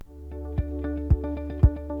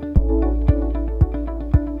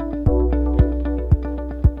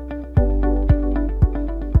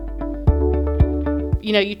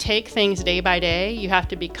You take things day by day. You have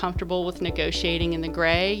to be comfortable with negotiating in the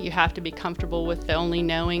gray. You have to be comfortable with only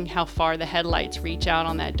knowing how far the headlights reach out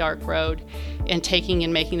on that dark road and taking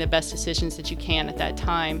and making the best decisions that you can at that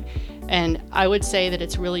time. And I would say that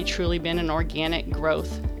it's really truly been an organic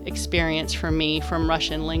growth experience for me, from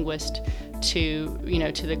Russian linguist to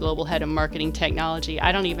the global head of marketing technology.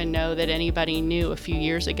 I don't even know that anybody knew a few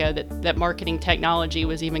years ago that marketing technology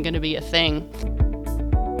was even going to be a thing.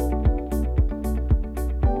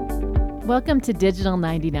 Welcome to Digital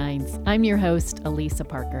 99s. I'm your host, Elisa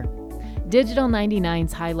Parker. Digital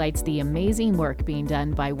 99s highlights the amazing work being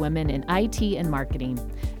done by women in IT and marketing.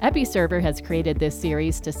 Episerver has created this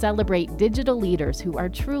series to celebrate digital leaders who are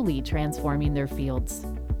truly transforming their fields.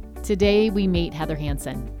 Today, we meet Heather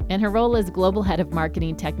Hanson, and her role as Global Head of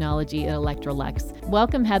Marketing Technology at Electrolux.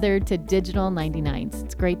 Welcome, Heather, to Digital 99s.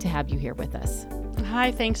 It's great to have you here with us. Hi,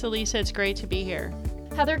 thanks, Elisa. It's great to be here.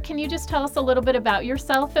 Heather, can you just tell us a little bit about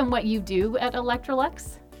yourself and what you do at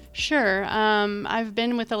Electrolux? Sure. I've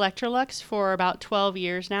been with Electrolux for about 12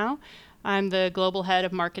 years now. I'm the Global Head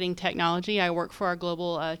of Marketing Technology. I work for our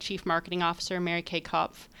Global Chief Marketing Officer, Mary Kay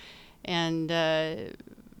Kopf. And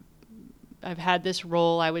I've had this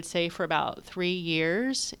role, I would say, for about 3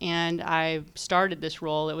 years. And I started this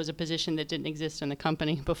role. It was a position that didn't exist in the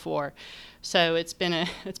company before. So it's been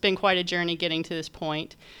quite a journey getting to this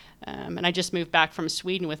point. And I just moved back from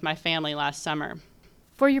Sweden with my family last summer.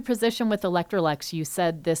 For your position with Electrolux, you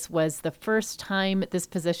said this was the first time this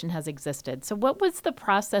position has existed. So what was the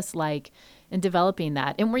process like in developing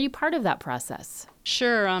that? And were you part of that process?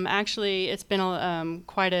 Sure. Actually, it's been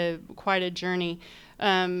quite a journey.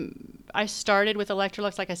 I started with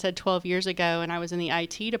Electrolux, like I said, 12 years ago, and I was in the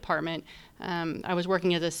IT department. I was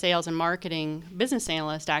working as a sales and marketing business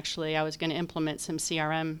analyst, actually. I was going to implement some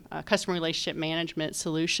CRM, customer relationship management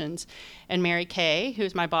solutions. And Mary Kay,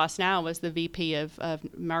 who's my boss now, was the VP of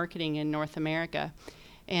marketing in North America.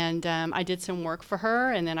 And I did some work for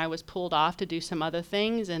her, and then I was pulled off to do some other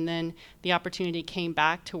things. And then the opportunity came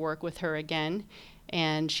back to work with her again.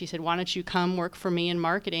 And she said, why don't you come work for me in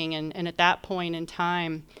marketing? And at that point in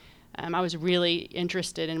time, I was really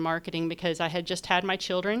interested in marketing because I had just had my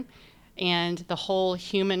children, and the whole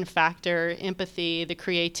human factor, empathy, the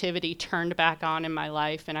creativity turned back on in my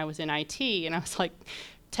life. And I was in IT, and I was like,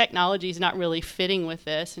 technology is not really fitting with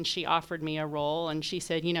this. And she offered me a role, and she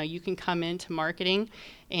said, you can come into marketing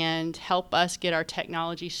and help us get our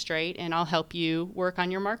technology straight, and I'll help you work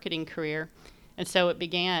on your marketing career. And so it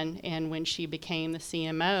began. And when she became the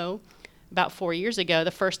CMO about 4 years ago,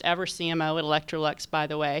 the first ever CMO at Electrolux, by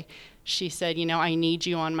the way, she said, I need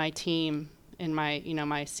you on my team, in my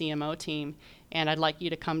CMO team, and I'd like you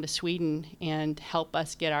to come to Sweden and help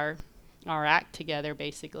us get our act together,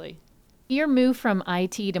 basically. Your move from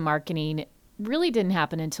IT to marketing really didn't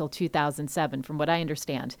happen until 2007, from what I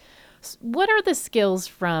understand. What are the skills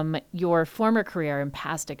from your former career and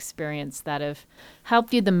past experience that have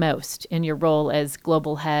helped you the most in your role as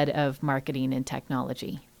Global Head of Marketing and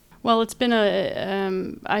Technology? Well, it's been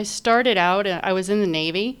I started out, I was in the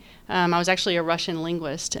Navy. I was actually a Russian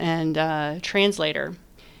linguist and translator.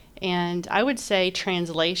 And I would say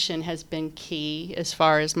translation has been key as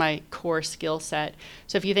far as my core skill set.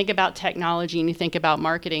 So if you think about technology and you think about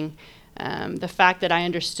marketing, the fact that I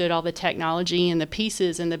understood all the technology and the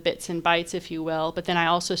pieces and the bits and bytes, if you will, but then I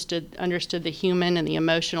also understood the human and the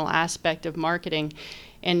emotional aspect of marketing.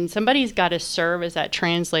 And somebody's got to serve as that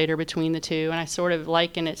translator between the two. And I sort of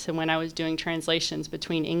liken it to when I was doing translations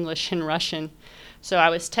between English and Russian. So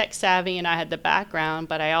I was tech savvy and I had the background,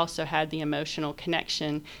 but I also had the emotional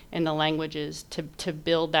connection in the languages to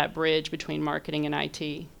build that bridge between marketing and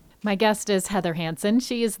IT. My guest is Heather Hanson.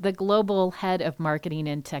 She is the Global Head of Marketing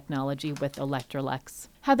and Technology with Electrolux.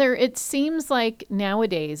 Heather, it seems like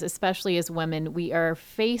nowadays, especially as women, we are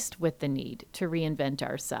faced with the need to reinvent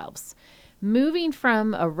ourselves. Moving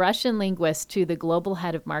from a Russian linguist to the Global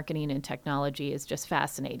Head of Marketing and Technology is just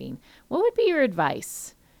fascinating. What would be your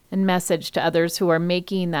advice and message to others who are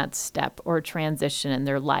making that step or transition in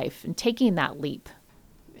their life and taking that leap?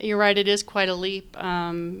 You're right, it is quite a leap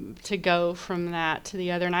to go from that to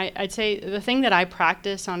the other. And I'd say the thing that I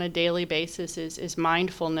practice on a daily basis is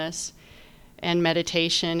mindfulness and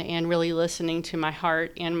meditation and really listening to my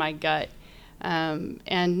heart and my gut.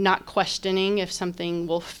 And not questioning if something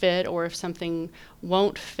will fit or if something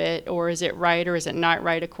won't fit, or is it right or is it not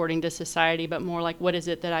right according to society, but more like, what is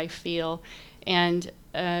it that I feel? And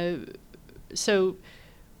so,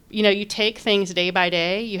 you take things day by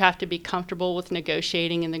day. You have to be comfortable with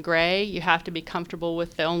negotiating in the gray. You have to be comfortable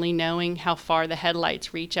with only knowing how far the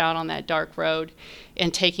headlights reach out on that dark road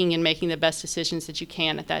and taking and making the best decisions that you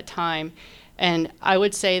can at that time. And I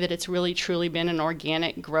would say that it's really truly been an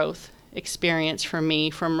organic growth experience for me,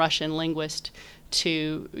 from Russian linguist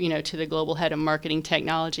to the global head of marketing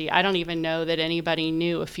technology. I don't even know that anybody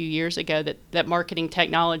knew a few years ago that marketing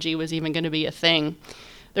technology was even going to be a thing.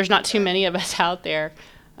 There's not too many of us out there,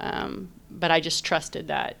 but I just trusted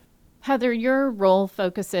that. Heather, your role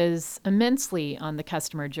focuses immensely on the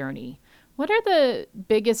customer journey. What are the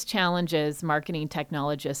biggest challenges marketing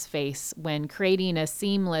technologists face when creating a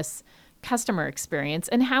seamless customer experience,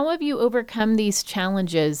 and how have you overcome these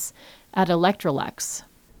challenges at Electrolux?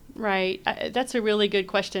 Right. That's a really good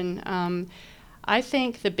question. I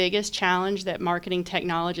think the biggest challenge that marketing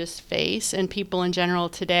technologists face, and people in general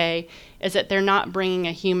today, is that they're not bringing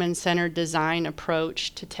a human-centered design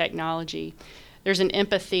approach to technology. There's an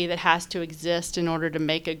empathy that has to exist in order to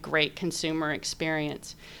make a great consumer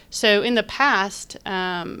experience. So in the past,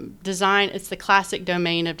 it's the classic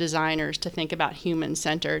domain of designers to think about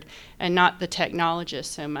human-centered and not the technologist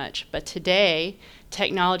so much. But today,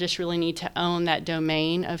 technologists really need to own that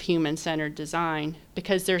domain of human-centered design,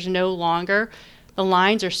 because there's no longer, the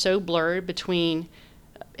lines are so blurred between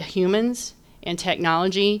humans and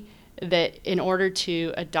technology that in order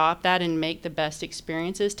to adopt that and make the best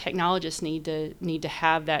experiences, technologists need to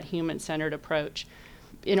have that human-centered approach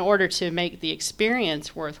in order to make the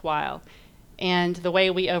experience worthwhile. And the way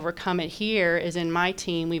we overcome it here is, in my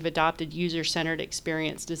team, we've adopted user-centered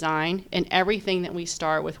experience design. And everything that we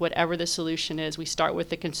start with, whatever the solution is, we start with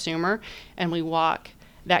the consumer and we walk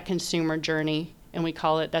that consumer journey, and we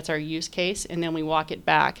call it, that's our use case, and then we walk it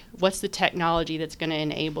back. What's the technology that's going to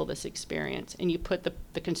enable this experience? And you put the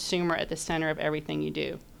consumer at the center of everything you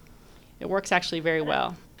do. It works actually very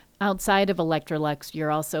well. Outside of Electrolux,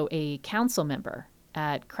 you're also a council member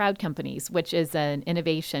at Crowd Companies, which is an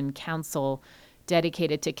innovation council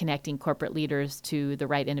dedicated to connecting corporate leaders to the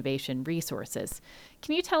right innovation resources.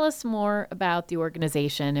 Can you tell us more about the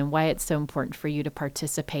organization and why it's so important for you to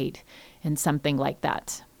participate in something like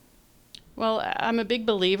that? Well, I'm a big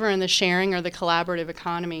believer in the sharing or the collaborative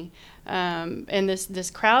economy. And this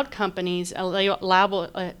Crowd Companies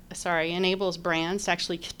enables brands to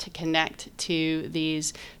actually to connect to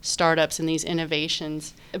these startups and these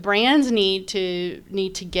innovations. Brands need to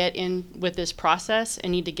get in with this process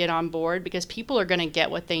and need to get on board, because people are going to get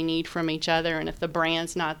what they need from each other. And if the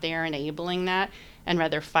brand's not there enabling that and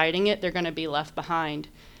rather fighting it, they're going to be left behind.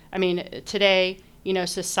 I mean, today,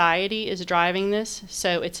 society is driving this,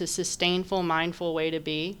 so it's a sustainable, mindful way to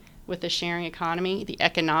be with the sharing economy. The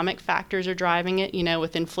economic factors are driving it,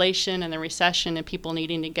 with inflation and the recession and people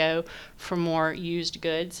needing to go for more used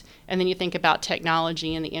goods. And then you think about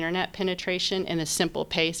technology and the internet penetration and the simple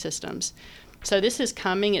pay systems. So this is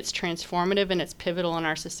coming, it's transformative, and it's pivotal in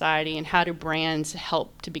our society. And how do brands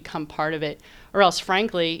help to become part of it? Or else,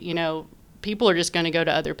 frankly, people are just going to go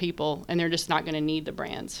to other people and they're just not going to need the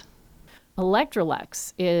brands.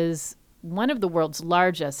 Electrolux is one of the world's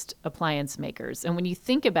largest appliance makers. And when you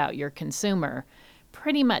think about your consumer,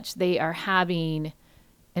 pretty much they are having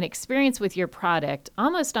an experience with your product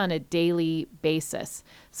almost on a daily basis.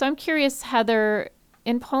 So I'm curious, Heather,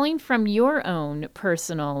 in pulling from your own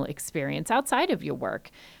personal experience outside of your work,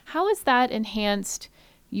 how has that enhanced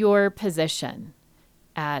your position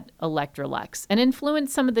at Electrolux and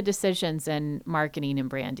influenced some of the decisions in marketing and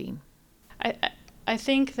branding? I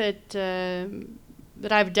think that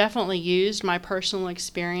I've definitely used my personal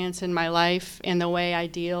experience in my life and the way I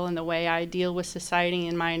deal with society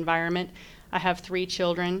and my environment. I have 3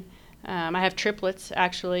 children. I have triplets,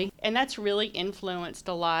 actually, and that's really influenced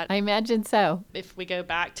a lot. I imagine so. If we go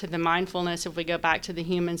back to the mindfulness, if we go back to the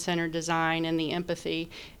human-centered design and the empathy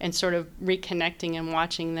and sort of reconnecting and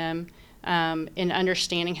watching them, and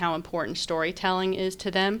understanding how important storytelling is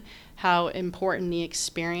to them, how important the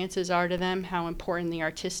experiences are to them, how important the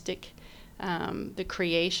artistic, the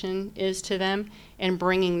creation is to them, and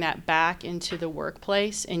bringing that back into the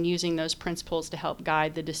workplace and using those principles to help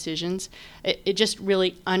guide the decisions. It just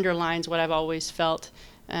really underlines what I've always felt,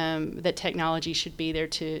 that technology should be there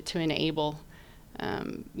to enable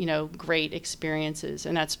great experiences.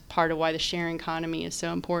 And that's part of why the sharing economy is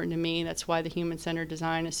so important to me. That's why the human-centered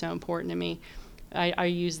design is so important to me. I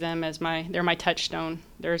use them as they're my touchstone.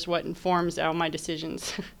 There's what informs all my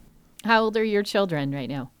decisions. How old are your children right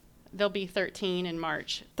now? They'll be 13 in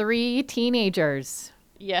March. 3 teenagers.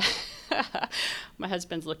 Yeah. My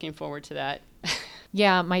husband's looking forward to that.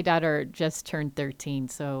 Yeah, my daughter just turned 13,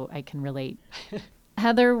 so I can relate.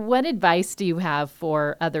 Heather, what advice do you have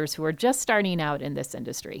for others who are just starting out in this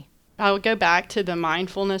industry? I would go back to the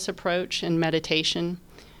mindfulness approach and meditation.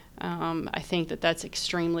 I think that's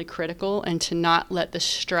extremely critical, and to not let the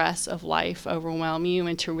stress of life overwhelm you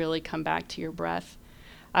and to really come back to your breath.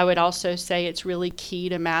 I would also say it's really key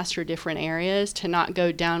to master different areas, to not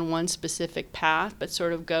go down one specific path, but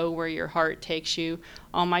sort of go where your heart takes you.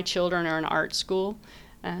 All my children are in art school.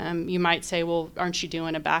 You might say, well, aren't you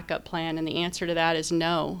doing a backup plan? And the answer to that is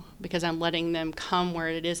no, because I'm letting them come where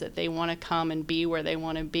it is that they want to come and be where they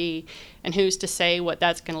want to be. And who's to say what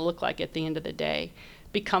that's going to look like at the end of the day?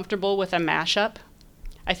 Be comfortable with a mashup.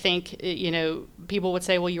 I think, people would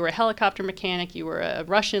say, well, you were a helicopter mechanic, you were a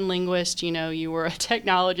Russian linguist, you were a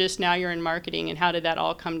technologist, now you're in marketing, and how did that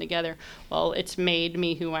all come together? Well, it's made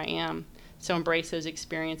me who I am. So embrace those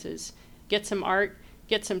experiences. Get some art,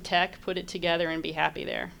 get some tech, put it together, and be happy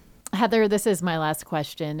there. Heather, this is my last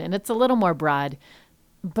question, and it's a little more broad,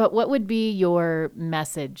 but what would be your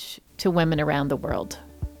message to women around the world?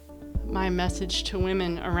 My message to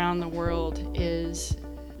women around the world is,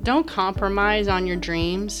 don't compromise on your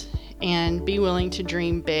dreams and be willing to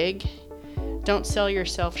dream big. Don't sell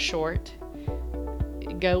yourself short.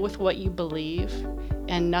 Go with what you believe,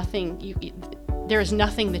 and there is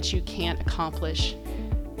nothing that you can't accomplish.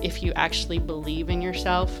 If you actually believe in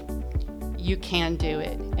yourself, you can do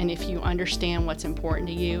it. And if you understand what's important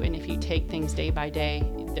to you, and if you take things day by day,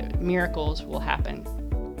 the miracles will happen.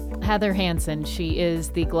 Heather Hanson, she is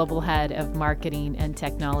the global head of marketing and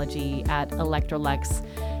technology at Electrolux.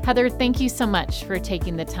 Heather, thank you so much for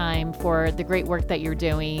taking the time, for the great work that you're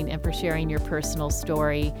doing, and for sharing your personal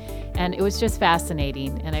story. And it was just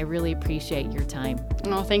fascinating, and I really appreciate your time.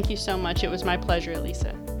 Oh, thank you so much. It was my pleasure,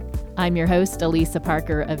 Elisa. I'm your host, Elisa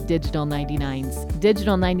Parker of Digital 99s.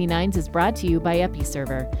 Digital 99s is brought to you by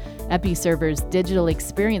Episerver. Episerver's Digital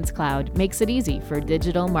Experience Cloud makes it easy for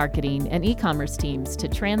digital marketing and e-commerce teams to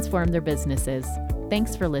transform their businesses.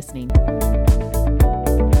 Thanks for listening.